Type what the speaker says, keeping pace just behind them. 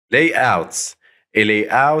Layouts. A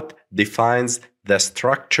layout defines the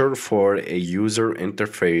structure for a user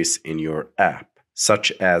interface in your app,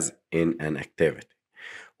 such as in an activity.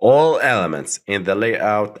 All elements in the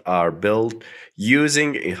layout are built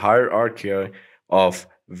using a hierarchy of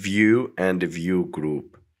view and view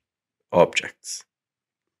group objects.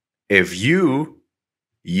 A view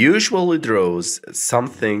usually draws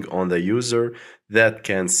something on the user that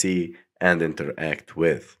can see and interact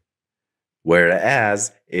with,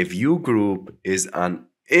 whereas a view group is an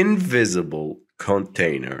invisible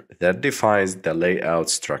container that defines the layout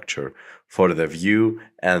structure for the view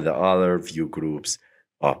and the other view groups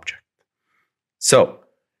object. So,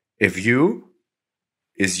 a view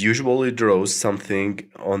is usually draws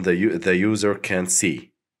something on the user can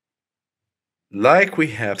see. Like we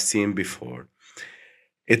have seen before,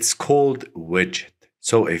 it's called widget.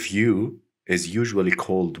 So a view is usually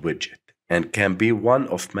called widget and can be one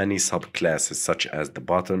of many subclasses such as the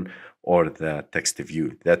button or the text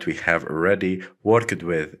view that we have already worked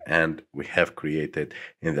with and we have created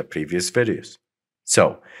in the previous videos.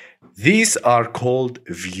 So these are called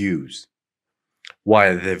views,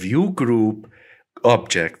 while the view group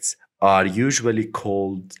objects are usually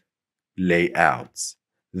called layouts.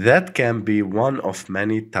 That can be one of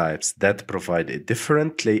many types that provide a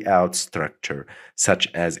different layout structure, such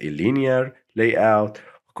as a linear layout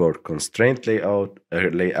or constraint layout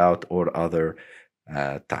or other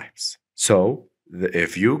types. So a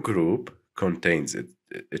view group contains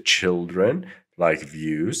children like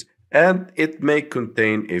views, and it may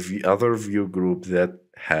contain other view group that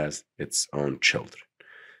has its own children.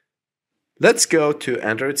 Let's go to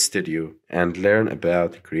Android Studio and learn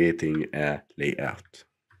about creating a layout.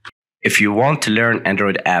 If you want to learn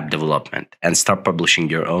Android app development and start publishing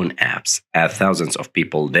your own apps, as thousands of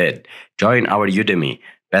people did, join our Udemy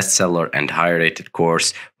bestseller and high-rated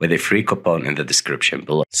course with a free coupon in the description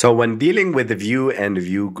below. So when dealing with the view and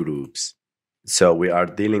view groups, so we are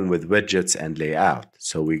dealing with widgets and layout.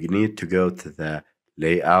 So we need to go to the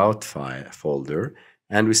layout folder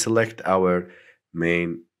and we select our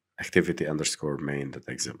main activity underscore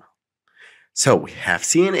main.xml. So we have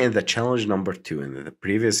seen in the challenge number 2 in the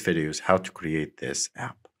previous videos how to create this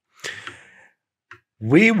app.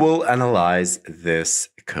 We will analyze this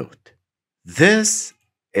code. This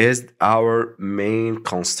is our main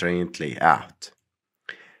constraint layout.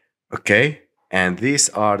 Okay, and these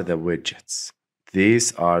are the widgets.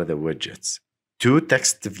 These are the widgets. 2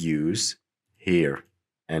 text views here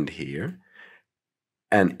and here,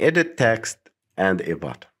 an edit text and a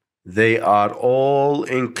button. They are all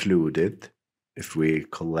included. If we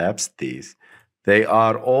collapse these, they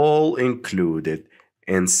are all included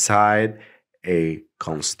inside a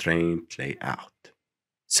constraint layout.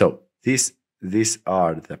 So these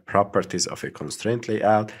are the properties of a constraint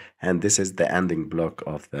layout, and this is the ending block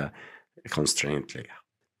of the constraint layout.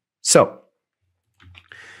 So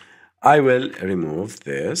I will remove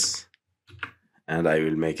this and I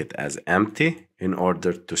will make it as empty in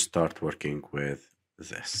order to start working with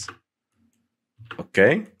this.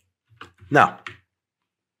 Okay. Now,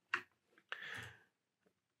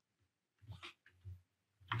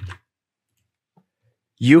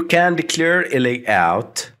 you can declare a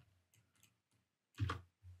layout.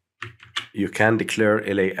 You can declare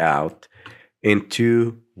a layout in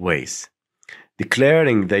 2 ways.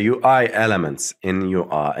 Declaring the UI elements in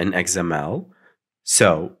XML.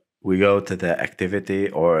 So we go to the activity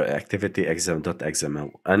or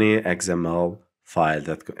activity.xml, any XML file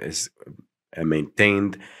that is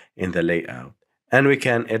maintained in the layout, and we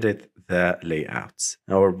can edit the layouts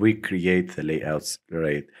or we create the layouts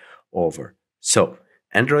right over. So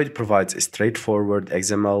Android provides a straightforward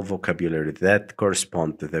XML vocabulary that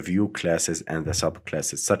correspond to the view classes and the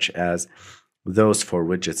subclasses, such as those for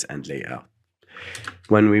widgets and layout.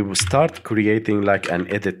 When we will start creating like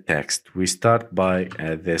an edit text, we start by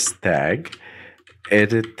this tag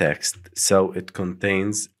edit text. So it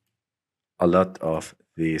contains a lot of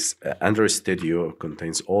these. Android Studio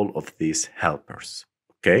contains all of these helpers,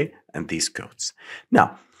 okay, and these codes.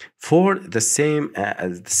 Now, for the same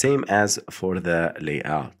as for the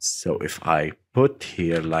layouts. So if I put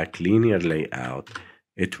here like linear layout,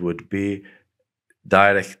 it would be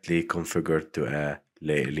directly configured to a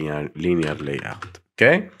linear layout.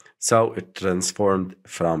 Okay, so it transformed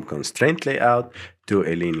from constraint layout to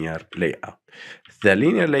a linear layout. The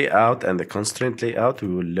linear layout and the constraint layout, we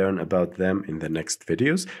will learn about them in the next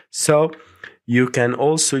videos. So you can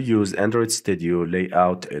also use Android Studio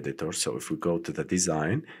layout editor. So if we go to the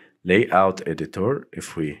design layout editor,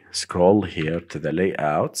 if we scroll here to the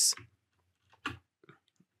layouts,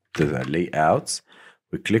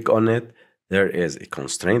 we click on it. There is a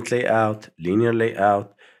constraint layout, linear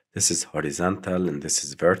layout, This is horizontal and this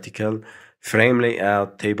is vertical. Frame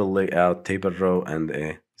layout, table row, and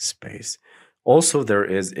a space. Also, there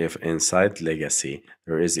is, if inside legacy,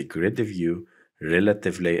 there is a grid view,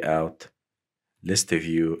 relative layout, list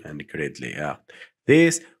view, and grid layout.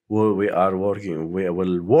 These we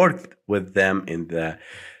will work with them in the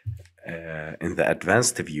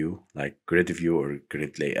advanced view, like grid view or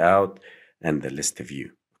grid layout, and the list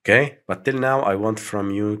view. Okay, but till now, I want from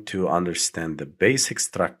you to understand the basic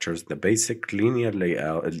structures, the basic linear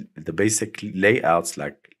layout, the basic layouts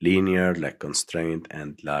like linear, like constraint,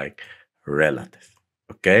 and like relative.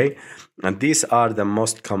 Okay, and these are the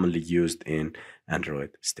most commonly used in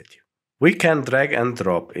Android Studio. We can drag and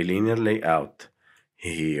drop a linear layout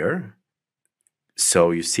here. So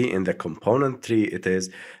you see in the component tree, it is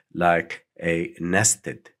like a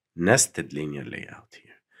nested linear layout here.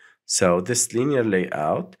 So this linear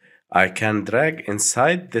layout, I can drag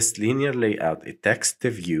inside this linear layout a text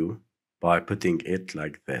view by putting it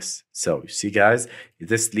like this. So you see, guys,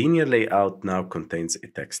 this linear layout now contains a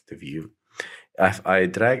text view. If I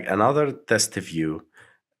drag another text view,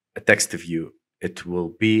 it will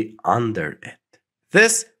be under it.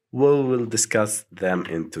 This we will discuss them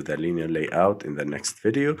into the linear layout in the next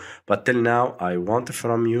video. But till now, I want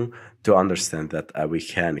from you to understand that we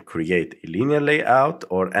can create a linear layout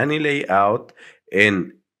or any layout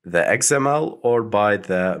in the XML or by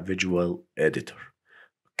the visual editor.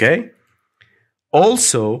 Okay?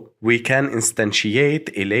 Also, we can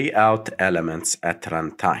instantiate a layout elements at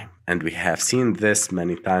runtime. And we have seen this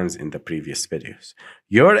many times in the previous videos.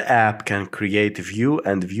 Your app can create view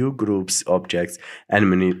and view groups objects and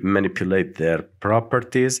manipulate their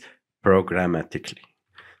properties programmatically.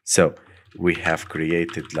 So we have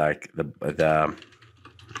created like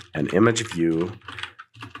an image view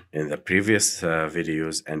in the previous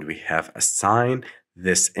videos, and we have assigned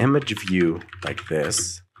this image view like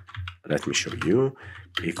this. Let me show you,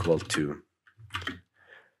 equal to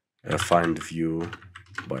find view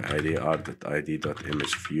by id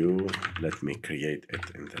r.id.image view. Let me create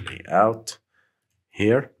it in the layout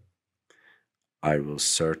here. I will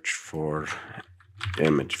search for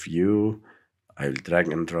image view. I will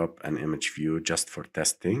drag and drop an image view just for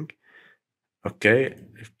testing. Okay,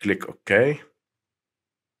 click OK.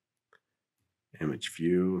 Image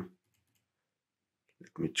view.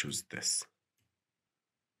 Let me choose this.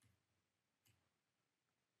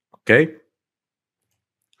 Okay.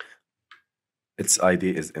 Its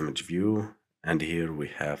ID is image view, and here we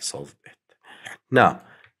have solved it. Now,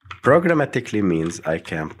 programmatically means I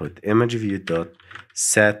can put image view dot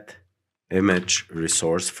set image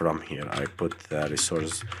resource from here. I put the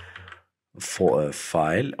resource for a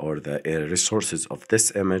file or the resources of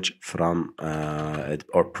this image from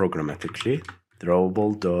or programmatically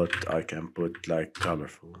drawable dot. I can put like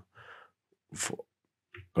colorful,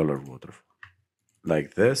 color waterfall,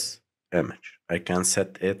 like this image. I can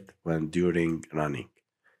set it when during running.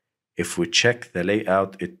 If we check the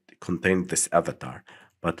layout, it contains this avatar,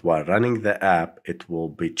 but while running the app, it will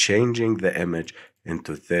be changing the image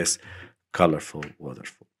into this colorful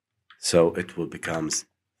waterfall. So it will becomes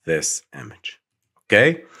this image,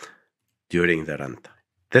 okay, during the runtime.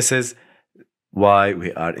 This is why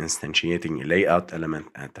we are instantiating a layout element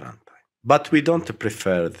at runtime. But we don't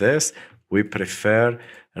prefer this. We prefer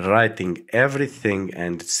writing everything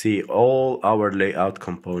and see all our layout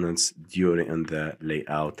components during the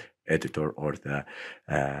layout editor or the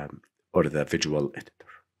visual editor.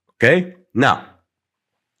 Okay, now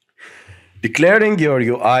declaring your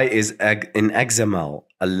UI is in XML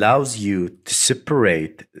allows you to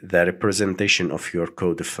separate the representation of your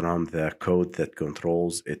code from the code that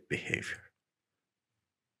controls its behavior.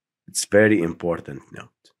 It's very important note.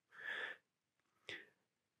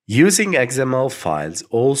 Using XML files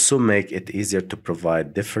also make it easier to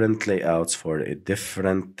provide different layouts for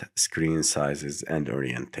different screen sizes and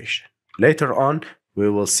orientation. Later on, we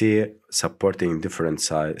will see supporting different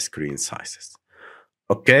screen sizes.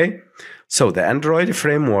 Okay, so the Android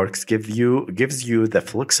frameworks gives you the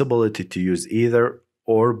flexibility to use either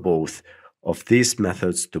or both of these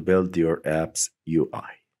methods to build your app's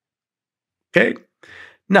UI. Okay,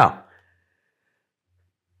 now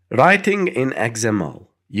writing in XML.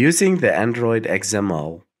 Using the Android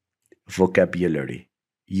XML vocabulary,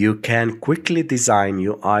 you can quickly design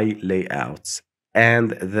UI layouts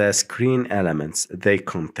and the screen elements they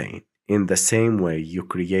contain in the same way you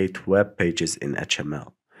create web pages in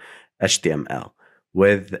HTML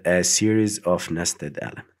with a series of nested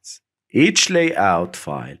elements. Each layout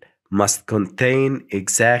file must contain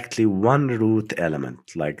exactly one root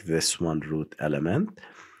element, like this one root element,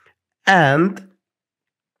 and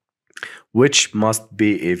which must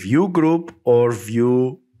be a view group or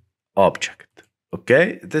view object.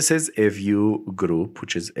 Okay, this is a view group,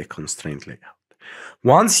 which is a constraint layout.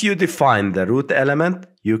 Once you define the root element,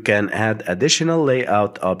 you can add additional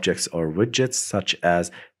layout objects or widgets such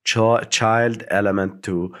as child element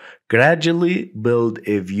to gradually build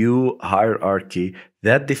a view hierarchy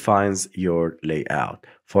that defines your layout.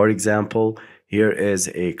 For example, here is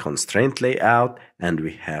a constraint layout, and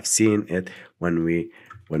we have seen it when we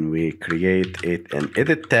create it and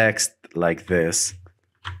edit text like this.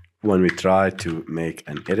 When we try to make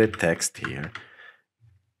an edit text here,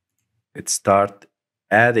 it starts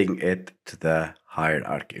adding it to the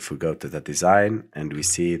hierarchy. If we go to the design and we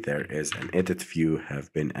see there is an edit view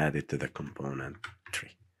have been added to the component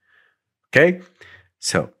tree. Okay,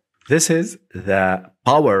 so this is the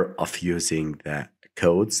power of using the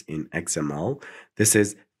codes in XML. This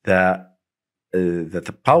is the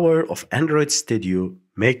power of Android Studio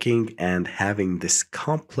making and having this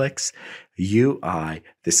complex UI,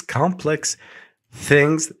 this complex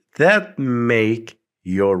things that make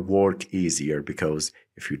your work easier, because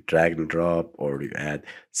if you drag and drop or you add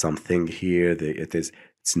something here, it's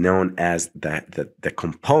known as the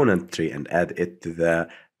component tree, and add it to the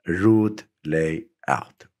root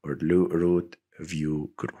layout or root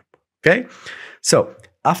view group. Okay, so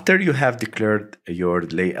after you have declared your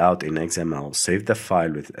layout in XML, save the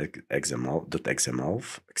file with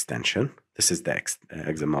xml.xml extension. This is the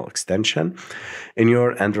XML extension in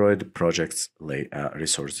your Android project's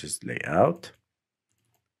resources layout.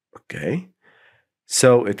 Okay,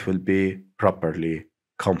 so it will be properly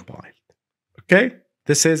compiled. Okay,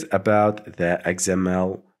 this is about the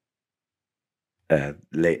XML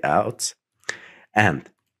layouts. And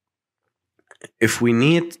if we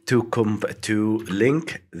need to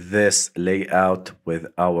link this layout with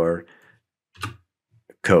our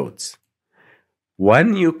codes,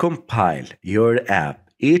 when you compile your app,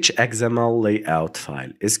 each XML layout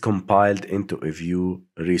file is compiled into a view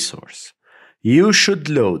resource. You should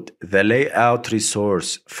load the layout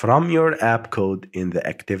resource from your app code in the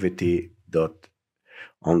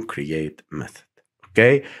activity.onCreate method.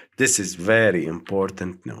 Okay, this is very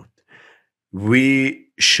important note.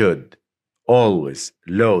 We should always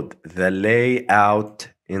load the layout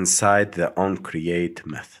inside the onCreate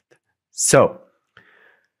method. So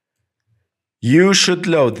you should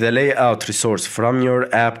load the layout resource from your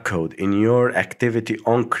app code in your activity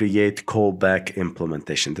onCreate callback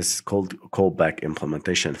implementation. This is called callback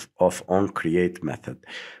implementation of onCreate method.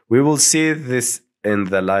 We will see this in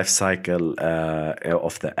the life cycle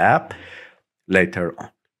of the app later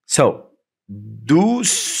on. So do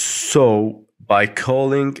so by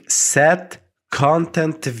calling set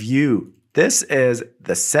content view. This is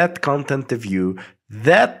the set content view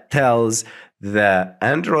that tells the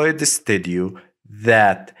Android Studio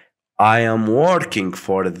that I am working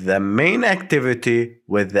for the main activity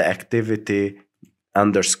with the activity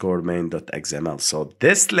underscore main.xml. So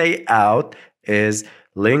this layout is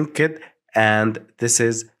linked, and this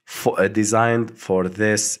is designed for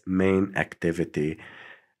this main activity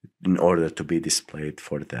in order to be displayed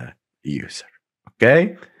for the user.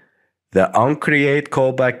 Okay? The onCreate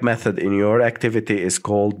callback method in your activity is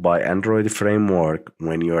called by Android framework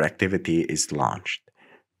when your activity is launched.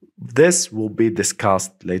 This will be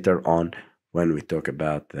discussed later on when we talk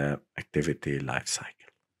about the activity lifecycle.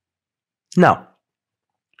 Now,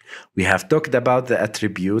 we have talked about the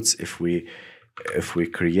attributes. If we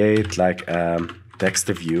create like a text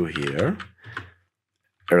view here,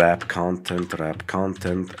 wrap content,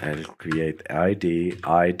 I'll create ID,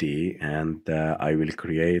 and I will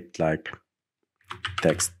create like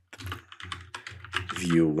text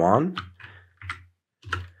view 1,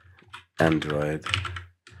 Android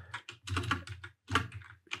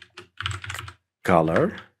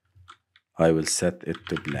color. I will set it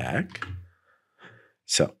to black.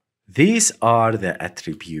 So these are the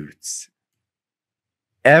attributes.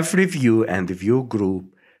 Every view and view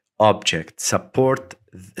group object supports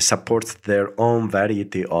their own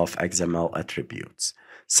variety of XML attributes.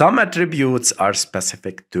 Some attributes are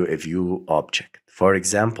specific to a view object. For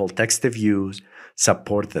example, text views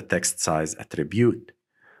support the text size attribute,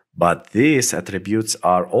 but these attributes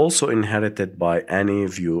are also inherited by any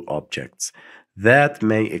view objects that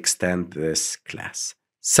may extend this class.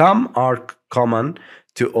 Some are common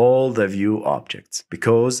to all the view objects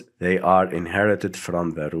because they are inherited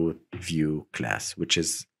from the root view class, which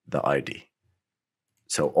is the ID.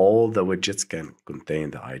 So all the widgets can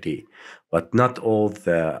contain the ID, but not all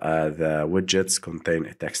the widgets contain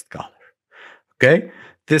a text color. Okay,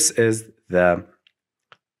 this is the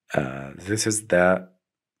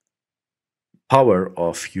power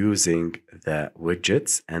of using the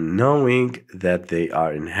widgets and knowing that they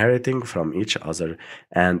are inheriting from each other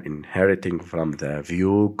and inheriting from the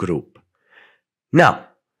view group. Now,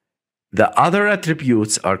 the other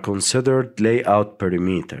attributes are considered layout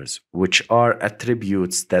parameters, which are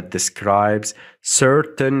attributes that describes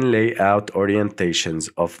certain layout orientations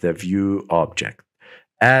of the view object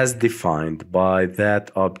as defined by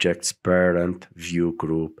that object's parent view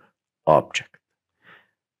group object.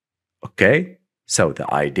 Okay, so the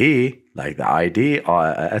ID, like the ID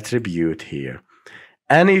attribute here,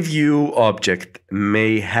 any view object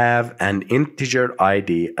may have an integer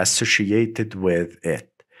ID associated with it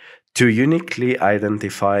to uniquely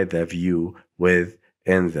identify the view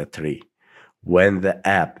within the tree. When the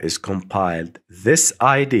app is compiled, this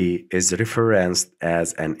ID is referenced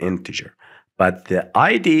as an integer, but the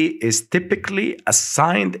ID is typically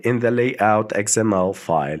assigned in the layout XML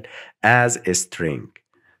file as a string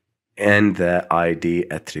in the ID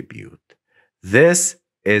attribute. This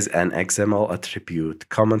is an XML attribute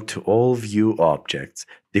common to all view objects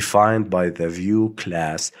defined by the view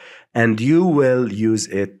class, and you will use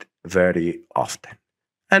it very often.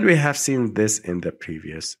 And we have seen this in the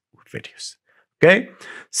previous videos. Okay,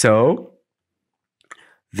 so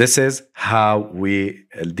this is how we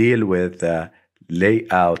deal with the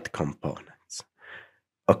layout components.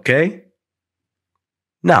 Okay,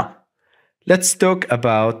 now let's talk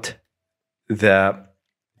about the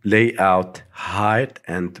layout height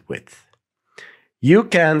and width. You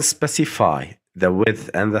can specify the width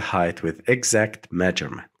and the height with exact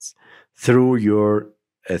measurements through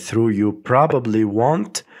you probably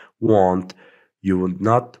won't you would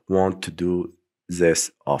not want to do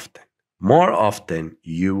this often. More often,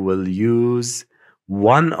 you will use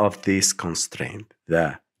one of these constraints,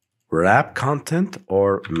 the wrap content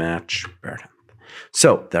or match parent.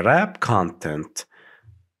 So the wrap content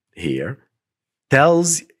here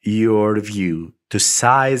tells your view to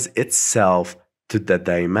size itself to the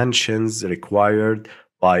dimensions required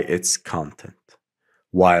by its content,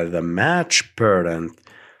 while the match parent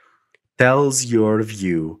tells your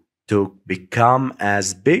view to become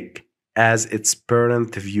as big as its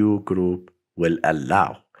parent view group will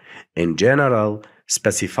allow. In general,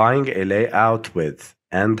 specifying a layout width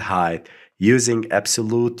and height using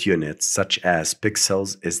absolute units such as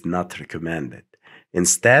pixels is not recommended.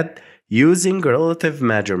 Instead, using relative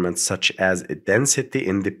measurements such as a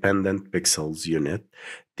density-independent pixels unit,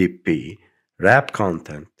 DP, wrap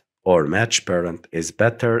content, or match parent is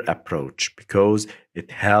better approach because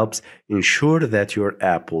it helps ensure that your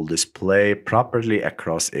app will display properly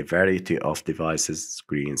across a variety of devices'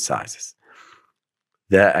 screen sizes.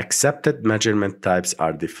 The accepted measurement types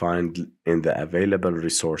are defined in the available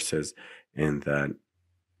resources in the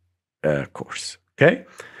course. Okay?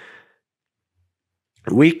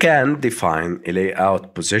 We can define a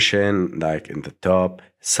layout position like in the top,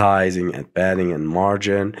 sizing and padding and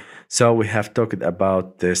margin. So we have talked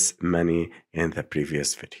about this many in the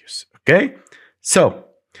previous videos. Okay, so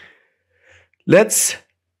let's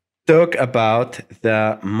talk about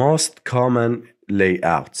the most common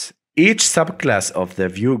layouts. Each subclass of the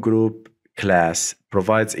view group class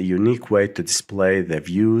provides a unique way to display the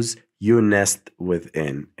views you nest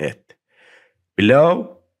within it.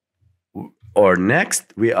 Below or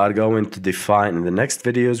next, we are going to define, in the next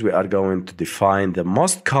videos, we are going to define the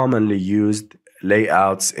most commonly used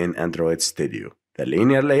layouts in Android Studio. The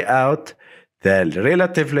linear layout, the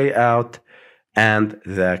relative layout, and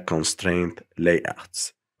the constraint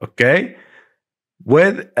layouts. Okay?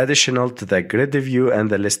 With additional to the grid view and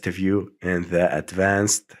the list view in the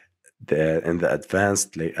advanced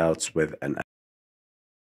layouts with an